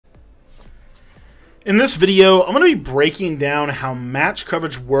In this video, I'm going to be breaking down how match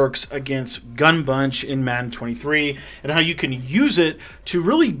coverage works against Gun Bunch in Madden 23 and how you can use it to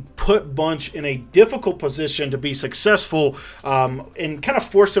really put Bunch in a difficult position to be successful and kind of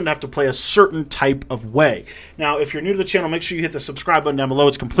force them to have to play a certain type of way. Now, if you're new to the channel, make sure you hit the subscribe button down below.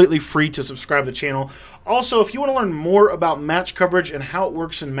 It's completely free to subscribe to the channel. Also, if you want to learn more about match coverage and how it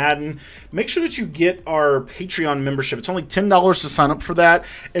works in Madden, make sure that you get our Patreon membership. It's only $10 to sign up for that,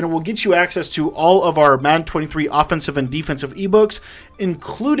 and it will get you access to all of our Madden 23 offensive and defensive ebooks,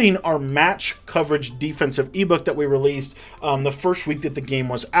 including our match coverage defensive ebook that we released the first week that the game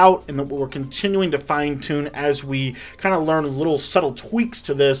was out, and that we're continuing to fine-tune as we kind of learn little subtle tweaks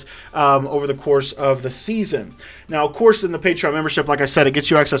to this over the course of the season. Now, of course, in the Patreon membership, like I said, it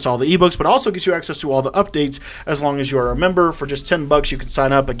gets you access to all the ebooks, but also gets you access to all the updates as long as you are a member. For just $10, you can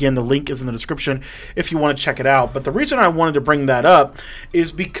sign up. Again, the link is in the description if you want to check it out. But the reason I wanted to bring that up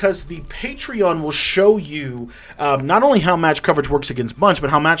is because the Patreon will show you not only how match coverage works against Bunch, but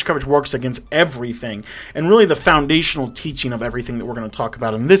how match coverage works against everything, and really the foundational teaching of everything that we're going to talk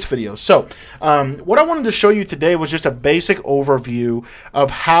about in this video. So what I wanted to show you today was just a basic overview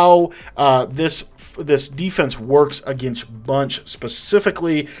of how this defense works against Bunch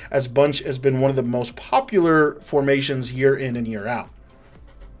specifically, as Bunch has been one of the most popular formations year in and year out.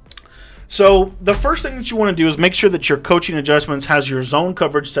 So the first thing that you want to do is make sure that your coaching adjustments has your zone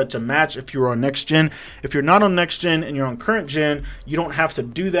coverage set to match if you're on next gen. If you're not on next gen and you're on current gen, you don't have to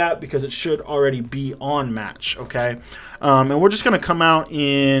do that because it should already be on match, okay? And we're just going to come out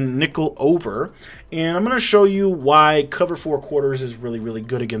in nickel over, and I'm going to show you why cover 4 quarters is really, really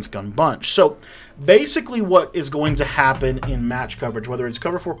good against Gun Bunch. So basically what is going to happen in match coverage, whether it's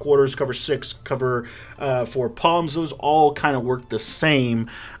cover 4 quarters, cover 6, cover 4 palms, those all kind of work the same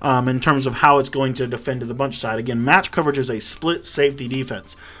in terms of how it's going to defend to the Bunch side. Again, match coverage is a split safety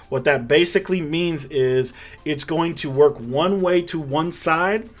defense. What that basically means is it's going to work one way to one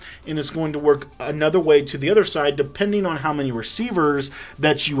side, and it's going to work another way to the other side, depending on how many receivers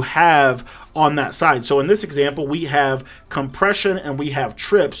that you have on that side. So in this example, we have compression and we have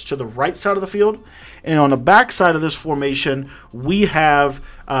trips to the right side of the field. And on the back side of this formation, we have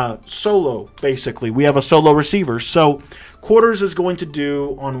solo, basically. We have a solo receiver. So quarters is going to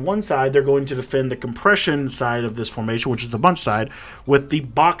do, on one side, they're going to defend the compression side of this formation, which is the Bunch side, with the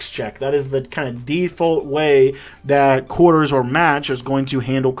box check. That is the kind of default way that quarters or match is going to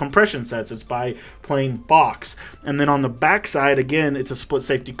handle compression sets. It's by playing box. And then on the back side, again, it's a split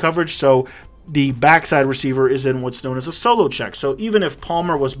safety coverage, so the backside receiver is in what's known as a solo check. So even if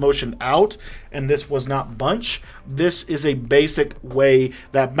Palmer was motioned out and this was not Bunch, this is a basic way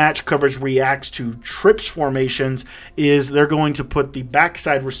that match coverage reacts to trips formations, is they're going to put the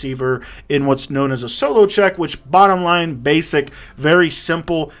backside receiver in what's known as a solo check, which, bottom line, basic, very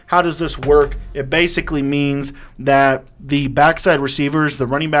simple. How does this work? It basically means that the backside receivers, the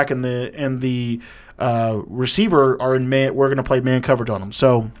running back and the receiver, are in man. We're going to play man coverage on them.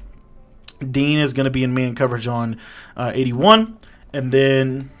 So Dean is going to be in man coverage on 81, and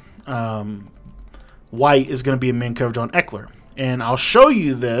then White is going to be in man coverage on Eckler. And I'll show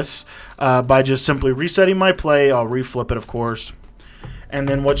you this by just simply resetting my play. I'll reflip it, of course. And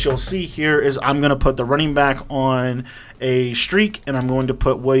then what you'll see here is I'm going to put the running back on a streak, and I'm going to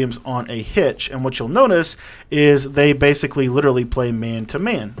put Williams on a hitch. And what you'll notice is they basically literally play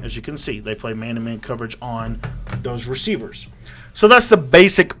man-to-man. As you can see, they play man-to-man coverage on those receivers. So that's the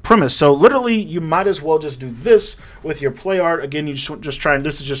basic premise. So literally, you might as well just do this with your play art. Again, you just try, and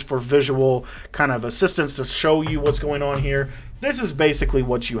this is just for visual kind of assistance to show you what's going on here. This is basically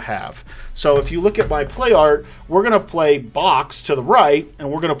what you have. So if you look at my play art, we're going to play box to the right, and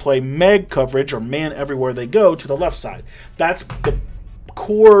we're going to play meg coverage, or man everywhere they go, to the left side. That's the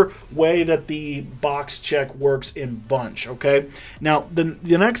core way that the box check works in Bunch, okay? Now, the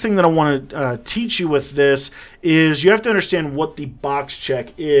next thing that I want to teach you with this is you have to understand what the box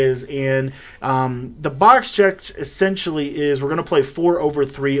check is. And the box check essentially is we're going to play 4 over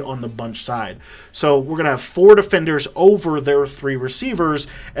 3 on the Bunch side. So we're going to have 4 defenders over their 3 receivers,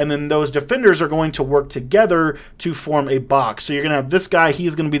 and then those defenders are going to work together to form a box. So you're going to have this guy,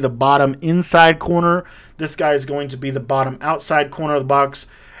 he's going to be the bottom inside corner. This guy is going to be the bottom outside corner of the box,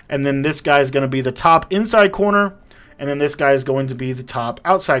 and then this guy is going to be the top inside corner, and then this guy is going to be the top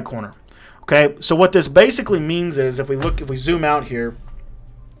outside corner. Okay, so what this basically means is, if we zoom out here,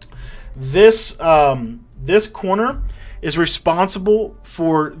 this this corner is responsible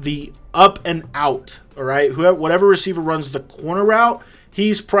for the up and out. All right, whatever receiver runs the corner route,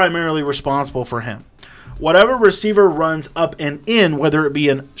 he's primarily responsible for him. whatever receiver runs up and in, whether it be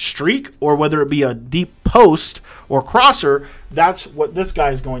a streak or whether it be a deep post or crosser, that's what this guy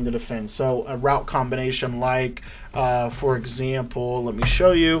is going to defend. So a route combination like, for example, let me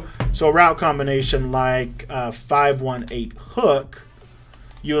show you. So a route combination like 5-1-8 hook,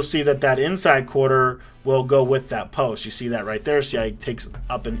 you'll see that that inside quarter will go with that post. You see that right there. See how he takes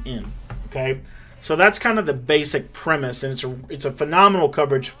up and in. Okay, so that's kind of the basic premise, and it's a phenomenal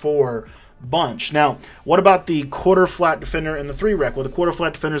coverage for bunch. Now, what about the quarter flat defender and the 3-rec? Well, the quarter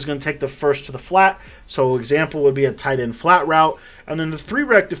flat defender is going to take the first to the flat. So example would be a tight end flat route. And then the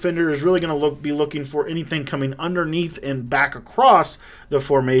 3-rec defender is really going to be looking for anything coming underneath and back across the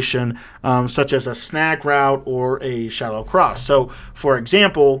formation, such as a snag route or a shallow cross. So, for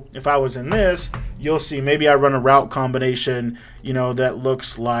example, if I was in this, you'll see maybe I run a route combination, you know, that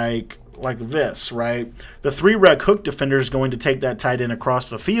looks like this, right? The 3-rec hook defender is going to take that tight end across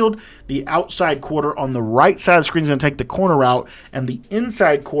the field. The outside quarter on the right side of the screen is going to take the corner route, and the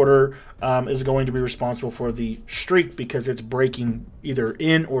inside quarter is going to be responsible for the streak because it's breaking either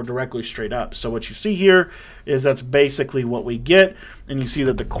in or directly straight up. So what you see here is that's basically what we get, and you see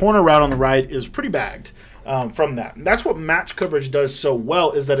that the corner route on the right is pretty bagged from that. And that's what match coverage does so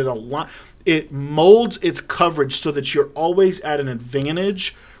well, is that it molds its coverage so that you're always at an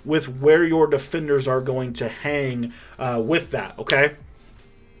advantage with where your defenders are going to hang with that, okay?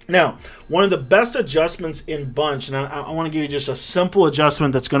 Now, one of the best adjustments in bunch, and I want to give you just a simple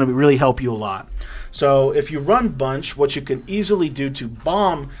adjustment that's going to really help you a lot. So if you run bunch, what you can easily do to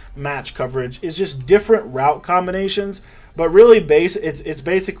bomb match coverage is just different route combinations. But really, it's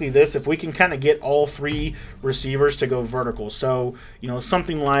basically this. If we can kind of get all 3 receivers to go vertical. So, you know,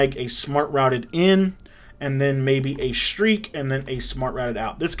 something like a smart routed in, and then maybe a streak, and then a smart routed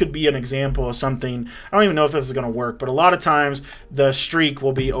out. This could be an example of something. I don't even know if this is going to work, but a lot of times the streak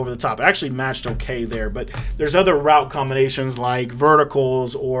will be over the top. It actually matched okay there, but there's other route combinations like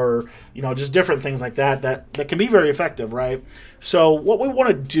verticals or, you know, just different things like that can be very effective, right? So what we want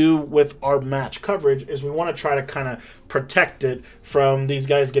to do with our match coverage is we want to try to kind of protect it from these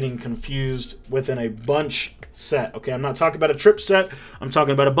guys getting confused within a bunch set. Okay, I'm not talking about a trip set, I'm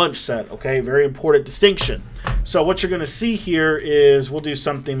talking about a bunch set. Okay, very important distinction. So what you're going to see here is we'll do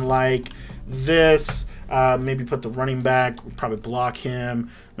something like this. Maybe put the running back, we'll probably block him.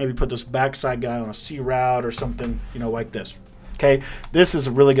 Maybe put this backside guy on a C route or something, you know, like this. Okay, this is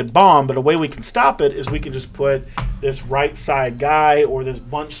a really good bomb, but a way we can stop it is we can just put this right side guy or this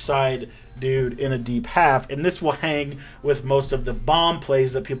bunch side dude in a deep half, and this will hang with most of the bomb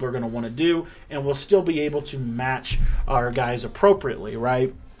plays that people are going to want to do, and we'll still be able to match our guys appropriately,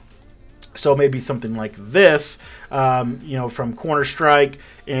 right? So maybe something like this, you know, from corner strike,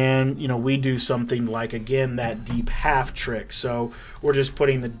 and, you know, we do something like, again, that deep half trick. So we're just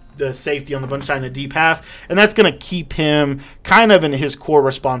putting the safety on the bunch side in a deep half, and that's going to keep him kind of in his core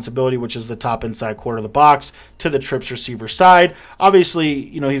responsibility, which is the top inside quarter of the box to the trips receiver side. Obviously,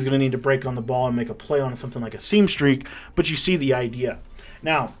 you know, he's going to need to break on the ball and make a play on something like a seam streak, but you see the idea.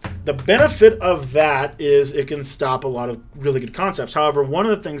 Now, the benefit of that is it can stop a lot of really good concepts. However, one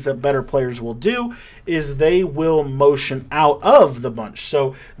of the things that better players will do is they will motion out of the bunch.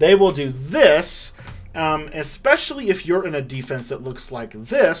 So they will do this, especially if you're in a defense that looks like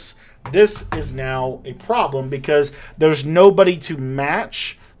this. This is now a problem because there's nobody to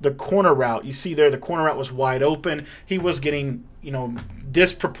match the corner route. You see there, the corner route was wide open. He was getting, you know,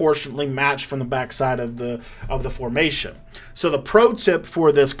 disproportionately matched from the backside of the formation. So the pro tip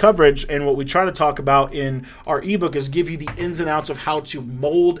for this coverage, and what we try to talk about in our ebook, is give you the ins and outs of how to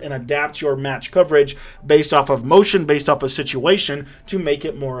mold and adapt your match coverage based off of motion, based off of situation, to make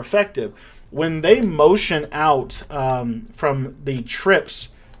it more effective. When they motion out from the trips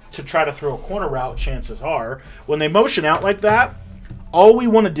to try to throw a corner route, chances are, when they motion out like that, all we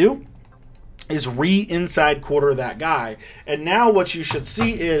want to do is inside quarter that guy. And now what you should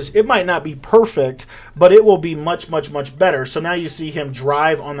see is it might not be perfect, but it will be much, much, much better. So now you see him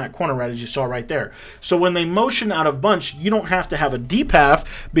drive on that corner route, as you saw right there. So when they motion out of bunch, you don't have to have a deep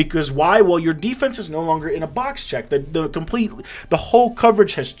half, because why? Well, your defense is no longer in a box check. The whole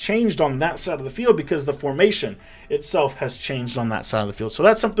coverage has changed on that side of the field because the formation itself has changed on that side of the field. So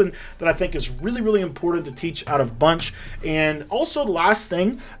that's something that I think is really, really important to teach out of bunch. And also, the last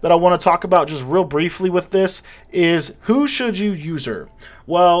thing that I want to talk about just just real briefly with this is, who should you user?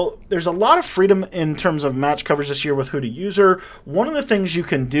 Well, there's a lot of freedom in terms of match coverage this year with who to user. One of the things you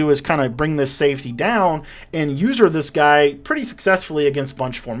can do is kind of bring this safety down and user this guy pretty successfully against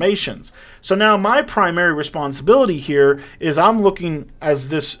bunch formations. So now my primary responsibility here is I'm looking as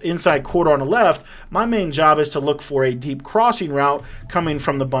this inside quarter on the left. My main job is to look for a deep crossing route coming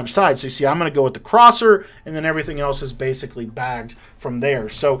from the bunch side. So you see, I'm going to go with the crosser, and then everything else is basically bagged from there.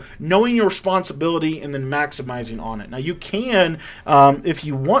 So knowing your responsibility and then maximizing on it. Now you can, if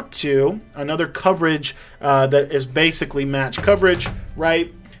you want to, another coverage that is basically match coverage,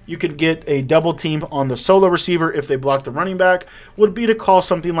 right? You can get a double team on the solo receiver if they block the running back, would be to call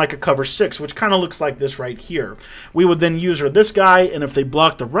something like a cover 6, which kind of looks like this right here. We would then user this guy, and if they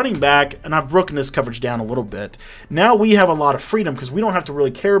block the running back, and I've broken this coverage down a little bit, now we have a lot of freedom because we don't have to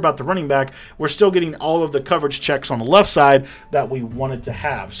really care about the running back. We're still getting all of the coverage checks on the left side that we wanted to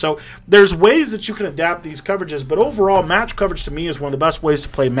have. So there's ways that you can adapt these coverages, but overall, match coverage to me is one of the best ways to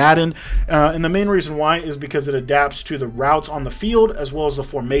play Madden, and the main reason why is because it adapts to the routes on the field as well as the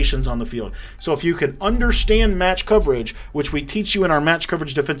formations on the field. So if you can understand match coverage, which we teach you in our match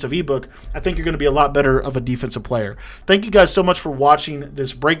coverage defensive ebook, I think you're going to be a lot better of a defensive player. Thank you guys so much for watching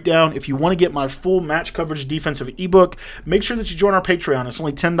this breakdown. If you want to get my full match coverage defensive ebook, make sure that you join our Patreon. It's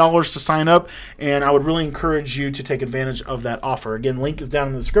only $10 to sign up, and I would really encourage you to take advantage of that offer. Again, link is down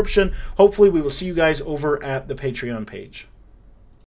in the description. Hopefully we will see you guys over at the Patreon page.